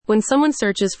When someone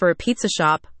searches for a pizza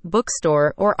shop,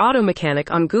 bookstore, or auto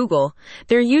mechanic on Google,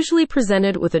 they're usually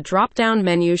presented with a drop-down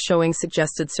menu showing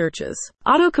suggested searches.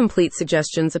 Autocomplete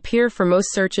suggestions appear for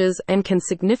most searches and can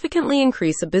significantly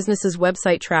increase a business's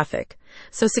website traffic.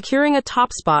 So securing a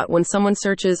top spot when someone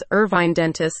searches Irvine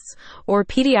dentists or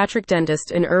pediatric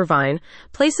dentist in Irvine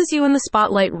places you in the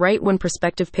spotlight right when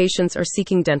prospective patients are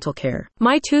seeking dental care.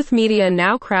 MyTooth Media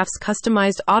now crafts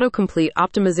customized autocomplete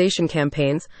optimization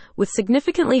campaigns with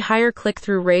significantly higher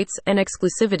click-through rates and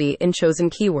exclusivity in chosen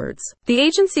keywords. The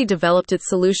agency developed its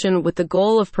solution with the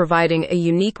goal of providing a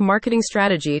unique marketing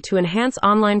strategy to enhance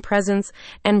online presence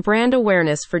and brand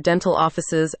awareness for dental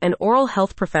offices and oral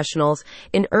health professionals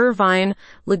in Irvine,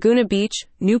 Laguna Beach,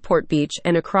 Newport Beach,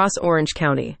 and across Orange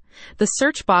County. The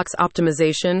Search Box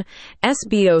Optimization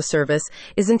 (SEO) service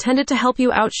is intended to help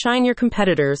you outshine your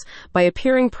competitors by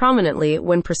appearing prominently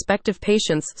when prospective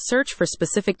patients search for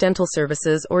specific dental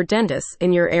services or dentists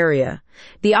in your area.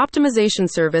 The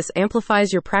optimization service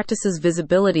amplifies your practice's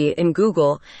visibility in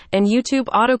Google and YouTube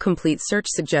autocomplete search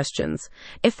suggestions,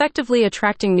 effectively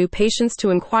attracting new patients to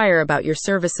inquire about your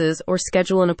services or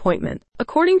schedule an appointment.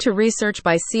 According to research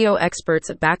by SEO experts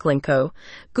at Backlinko,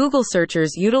 Google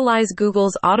searchers utilize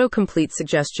Google's autocomplete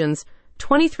suggestions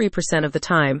 23% of the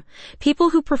time. People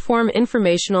who perform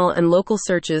informational and local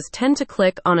searches tend to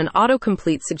click on an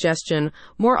autocomplete suggestion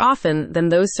more often than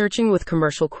those searching with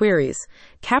commercial queries.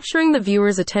 Capturing the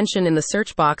viewer's attention in the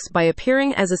search box by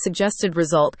appearing as a suggested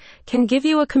result can give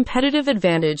you a competitive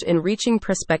advantage in reaching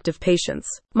prospective patients.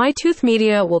 MyTooth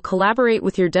Media will collaborate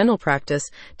with your dental practice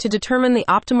to determine the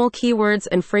optimal keywords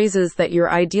and phrases that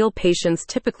your ideal patients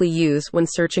typically use when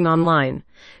searching online.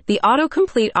 The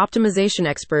autocomplete optimization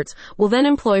experts will then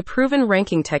employ proven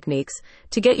ranking techniques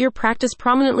to get your practice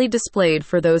prominently displayed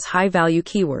for those high-value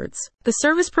keywords. The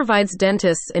service provides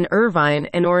dentists in Irvine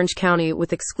and Orange County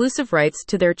with exclusive rights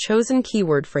to their chosen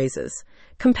keyword phrases.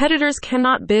 Competitors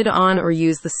cannot bid on or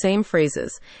use the same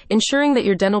phrases, ensuring that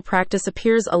your dental practice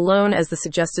appears alone as the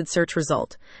suggested search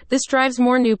result. This drives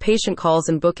more new patient calls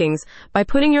and bookings by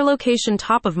putting your location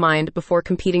top of mind before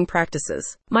competing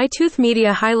practices. MyTooth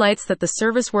Media highlights that the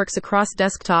service works across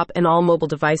desktop and all mobile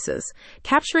devices,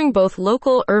 capturing both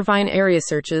local Irvine area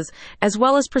searches as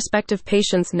well as prospective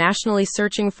patients nationally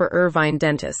searching for Irvine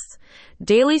dentists.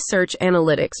 Daily search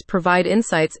analytics provide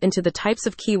insights into the types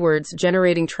of keywords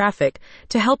generating traffic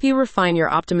to help you refine your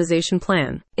optimization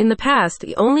plan. In the past,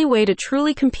 the only way to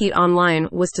truly compete online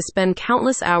was to spend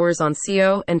countless hours on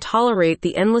SEO and tolerate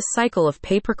the endless cycle of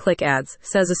pay-per-click ads,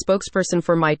 says a spokesperson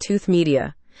for MyTooth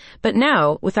Media. But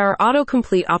now, with our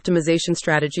autocomplete optimization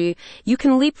strategy, you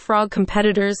can leapfrog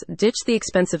competitors, ditch the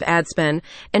expensive ad spend,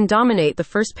 and dominate the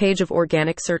first page of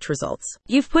organic search results.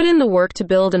 You've put in the work to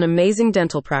build an amazing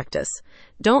dental practice.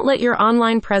 Don't let your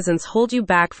online presence hold you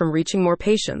back from reaching more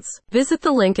patients. Visit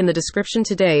the link in the description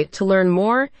today to learn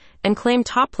more and claim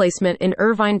top placement in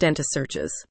Irvine dentist searches.